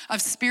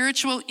of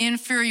spiritual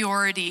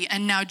inferiority.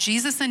 And now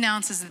Jesus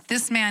announces that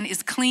this man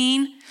is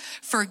clean,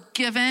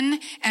 forgiven,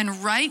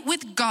 and right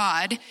with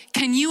God.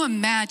 Can you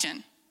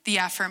imagine the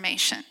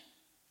affirmation?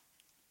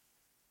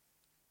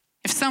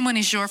 If someone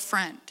is your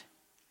friend,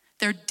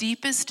 their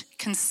deepest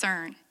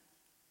concern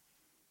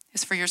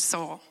is for your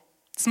soul.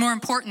 It's more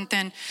important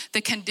than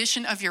the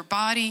condition of your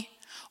body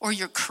or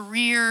your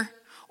career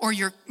or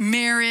your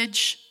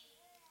marriage.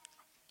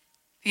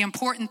 The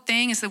important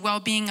thing is the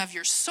well-being of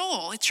your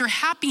soul. It's your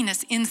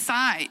happiness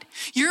inside,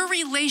 your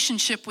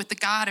relationship with the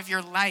God of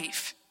your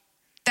life.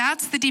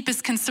 That's the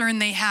deepest concern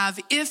they have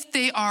if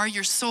they are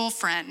your soul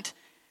friend.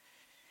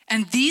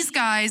 And these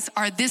guys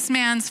are this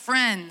man's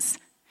friends.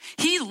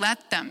 He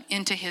let them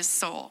into his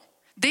soul.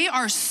 They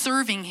are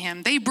serving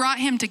him. They brought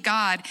him to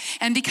God.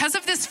 And because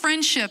of this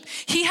friendship,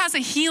 he has a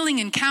healing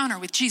encounter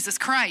with Jesus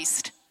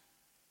Christ.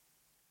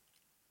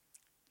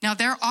 Now,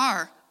 there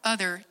are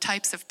other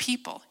types of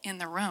people in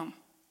the room.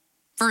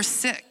 Verse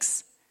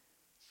 6.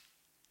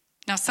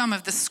 Now, some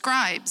of the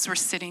scribes were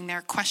sitting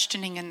there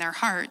questioning in their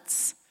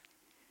hearts.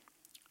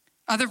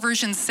 Other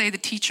versions say the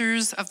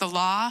teachers of the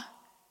law.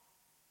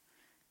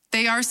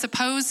 They are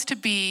supposed to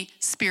be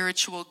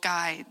spiritual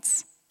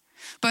guides.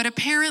 But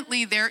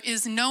apparently there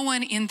is no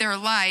one in their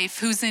life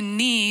who's in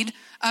need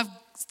of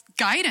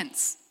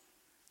guidance,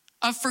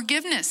 of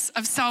forgiveness,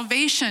 of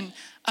salvation,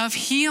 of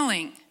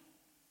healing.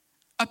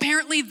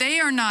 Apparently they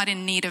are not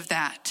in need of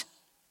that.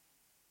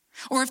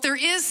 Or if there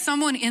is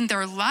someone in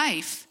their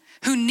life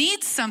who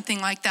needs something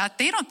like that,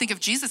 they don't think of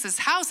Jesus'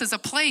 house as a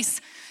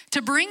place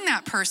to bring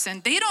that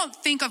person. They don't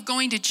think of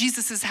going to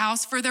Jesus'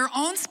 house for their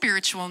own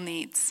spiritual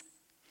needs.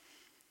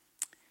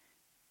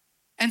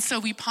 And so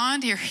we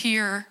pause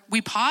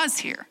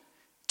here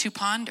to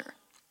ponder.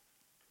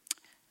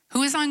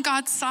 Who is on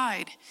God's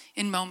side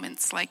in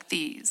moments like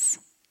these?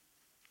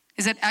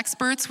 Is it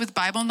experts with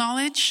Bible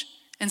knowledge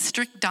and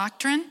strict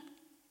doctrine,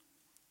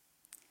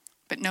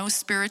 but no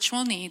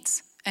spiritual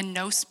needs and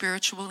no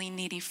spiritually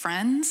needy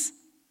friends?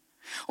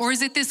 Or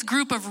is it this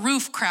group of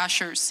roof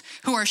crashers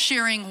who are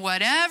sharing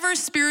whatever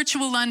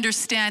spiritual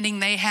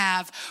understanding they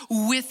have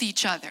with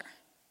each other?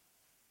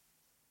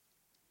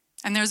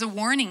 And there's a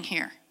warning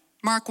here.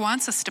 Mark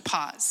wants us to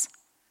pause.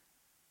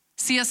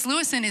 C.S.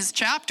 Lewis in his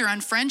chapter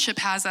on friendship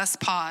has us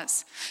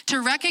pause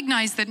to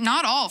recognize that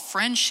not all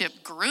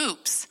friendship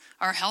groups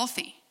are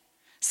healthy.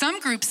 Some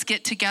groups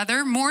get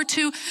together more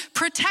to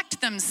protect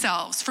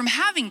themselves from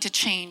having to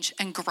change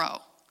and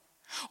grow,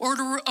 or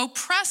to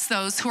oppress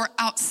those who are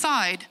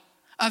outside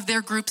of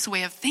their group's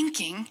way of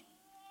thinking.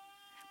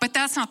 But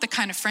that's not the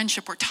kind of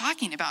friendship we're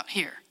talking about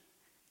here.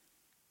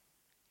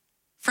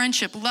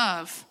 Friendship,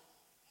 love,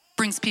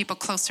 brings people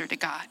closer to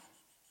God.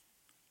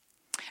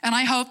 And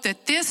I hope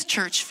that this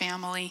church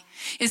family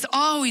is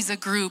always a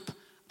group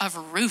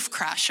of roof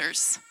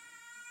crashers.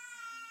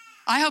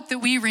 I hope that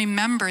we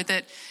remember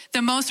that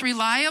the most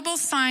reliable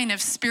sign of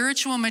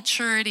spiritual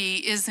maturity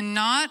is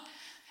not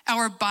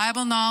our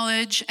Bible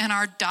knowledge and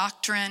our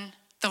doctrine,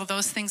 though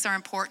those things are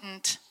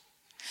important.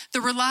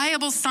 The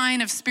reliable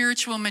sign of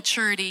spiritual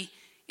maturity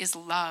is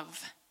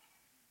love.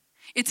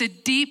 It's a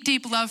deep,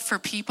 deep love for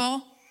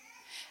people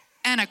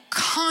and a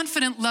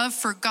confident love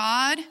for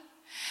God,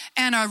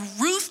 and a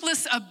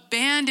ruthless,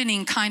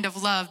 abandoning kind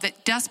of love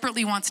that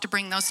desperately wants to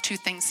bring those two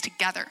things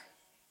together.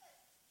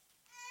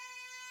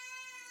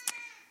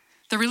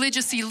 The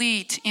religious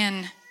elite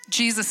in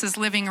Jesus'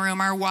 living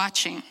room are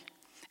watching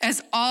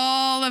as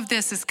all of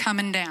this is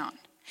coming down.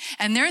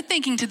 And they're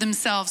thinking to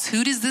themselves,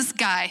 who does this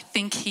guy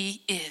think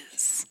he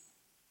is?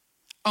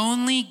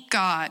 Only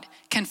God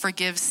can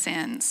forgive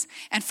sins.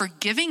 And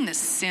forgiving the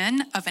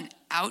sin of an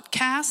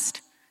outcast,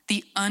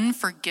 the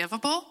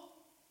unforgivable?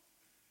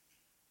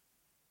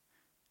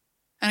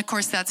 And of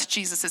course, that's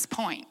Jesus'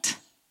 point.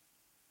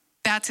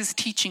 That's his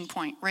teaching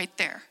point right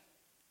there.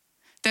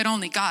 That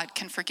only God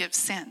can forgive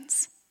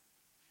sins.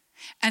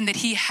 And that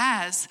he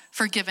has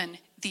forgiven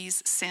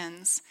these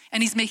sins.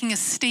 And he's making a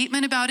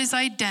statement about his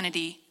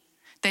identity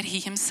that he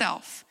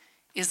himself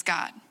is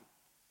God.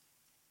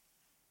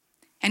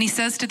 And he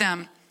says to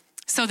them,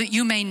 so that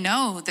you may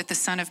know that the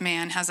Son of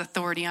Man has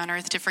authority on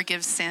earth to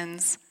forgive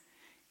sins.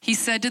 He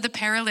said to the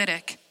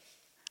paralytic,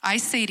 I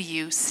say to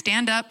you,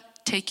 stand up,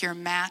 take your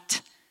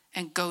mat,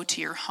 and go to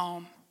your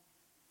home.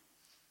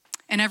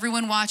 And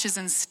everyone watches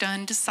in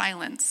stunned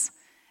silence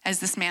as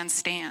this man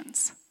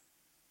stands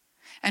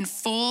and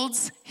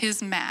folds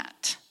his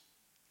mat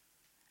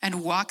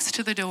and walks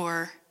to the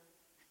door,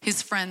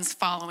 his friends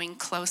following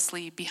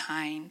closely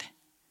behind.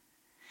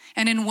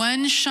 And in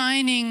one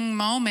shining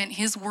moment,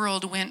 his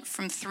world went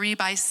from 3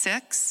 by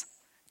 6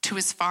 to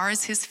as far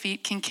as his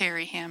feet can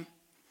carry him.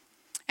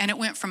 And it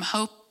went from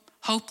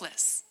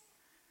hopeless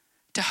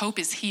to hope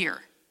is here,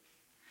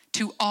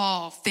 to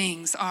all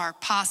things are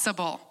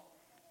possible.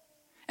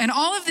 And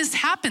all of this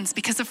happens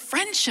because of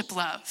friendship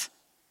love.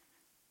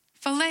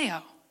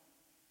 Phileo.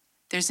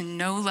 There's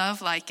no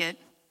love like it.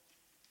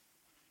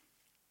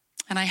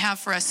 And I have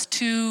for us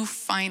 2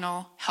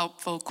 final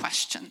helpful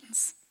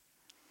questions.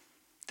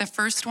 The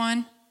first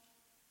one,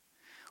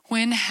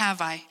 when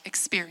have I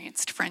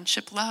experienced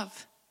friendship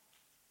love?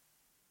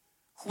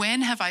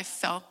 When have I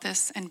felt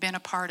this and been a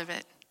part of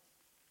it?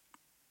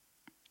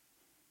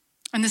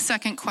 And the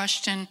second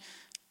question,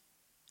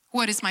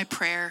 what is my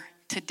prayer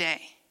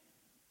today?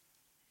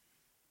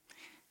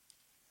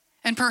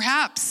 And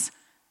perhaps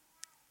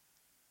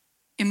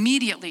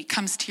immediately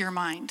comes to your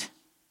mind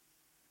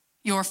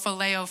your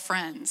phileo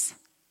friends.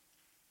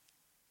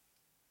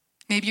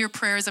 Maybe your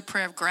prayer is a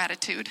prayer of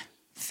gratitude.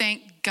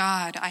 Thank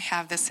God I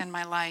have this in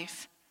my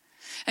life.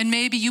 And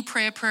maybe you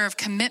pray a prayer of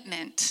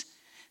commitment,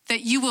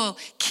 that you will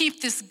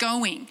keep this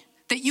going,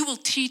 that you will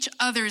teach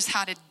others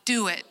how to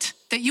do it,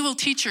 that you will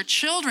teach your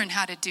children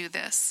how to do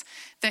this,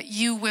 that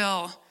you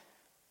will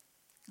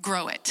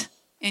grow it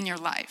in your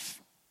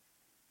life.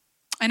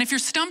 And if you're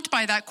stumped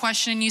by that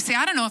question and you say,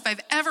 I don't know if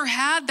I've ever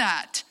had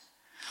that,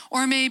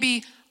 or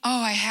maybe,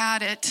 oh, I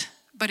had it,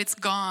 but it's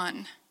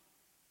gone,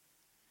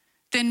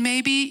 then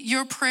maybe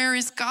your prayer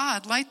is,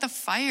 God, light the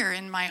fire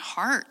in my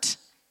heart.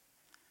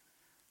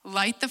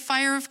 Light the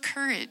fire of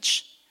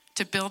courage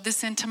to build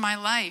this into my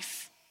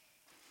life.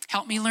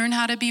 Help me learn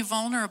how to be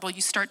vulnerable.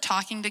 You start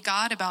talking to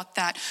God about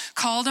that.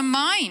 Call to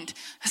mind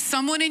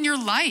someone in your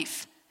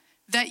life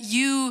that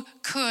you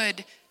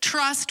could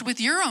trust with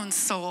your own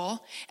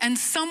soul and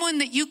someone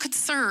that you could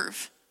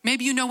serve.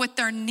 Maybe you know what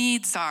their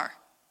needs are.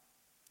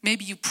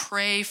 Maybe you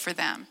pray for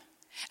them.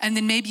 And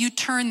then maybe you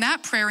turn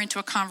that prayer into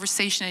a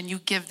conversation and you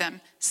give them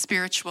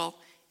spiritual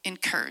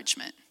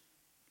encouragement.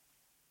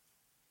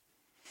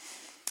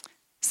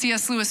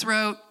 C.S. Lewis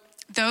wrote,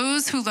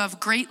 those who love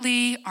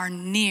greatly are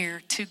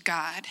near to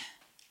God.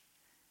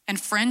 And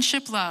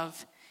friendship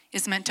love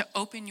is meant to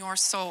open your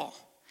soul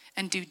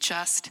and do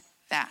just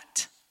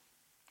that.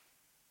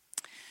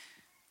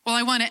 Well,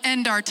 I want to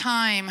end our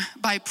time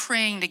by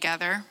praying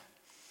together.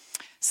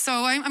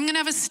 So I'm going to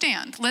have a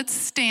stand. Let's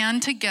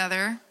stand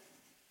together,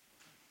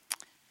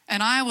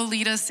 and I will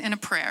lead us in a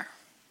prayer.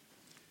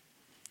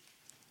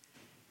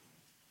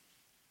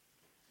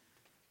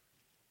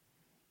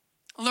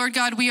 Lord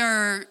God, we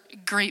are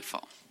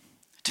grateful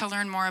to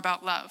learn more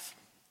about love.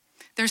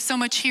 There's so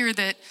much here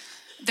that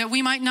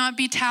we might not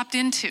be tapped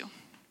into.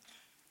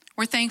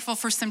 We're thankful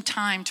for some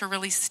time to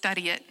really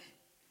study it.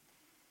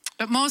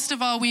 But most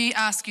of all, we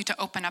ask you to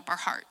open up our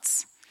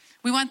hearts.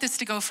 We want this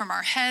to go from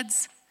our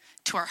heads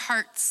to our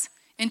hearts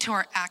into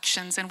our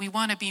actions, and we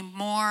want to be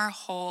more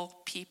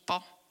whole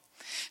people.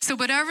 So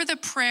whatever the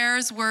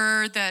prayers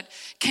were that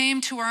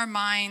came to our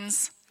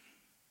minds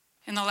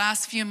in the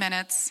last few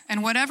minutes,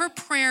 and whatever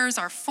prayers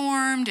are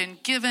formed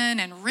and given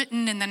and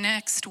written in the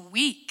next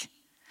week,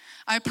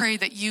 I pray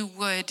that you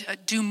would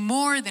do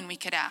more than we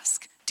could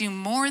ask, do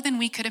more than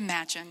we could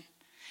imagine,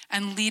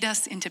 and lead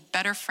us into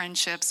better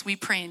friendships. We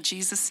pray in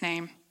Jesus'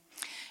 name.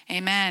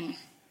 Amen.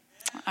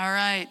 All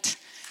right.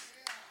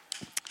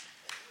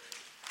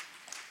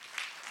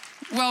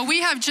 Well,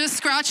 we have just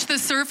scratched the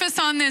surface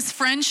on this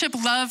friendship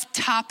love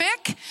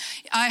topic.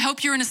 I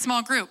hope you're in a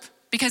small group,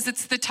 because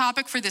it's the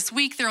topic for this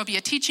week. There will be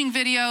a teaching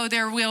video.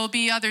 There will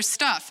be other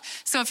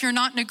stuff. So if you're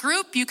not in a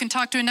group, you can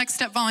talk to a Next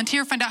Step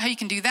volunteer, find out how you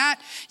can do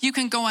that. You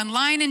can go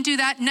online and do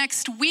that.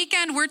 Next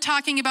weekend, we're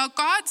talking about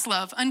God's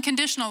love,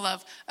 unconditional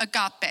love,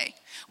 agape.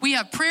 We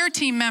have prayer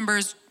team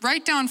members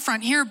right down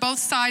front here, both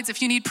sides. If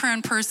you need prayer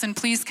in person,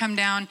 please come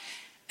down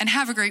and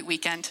have a great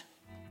weekend.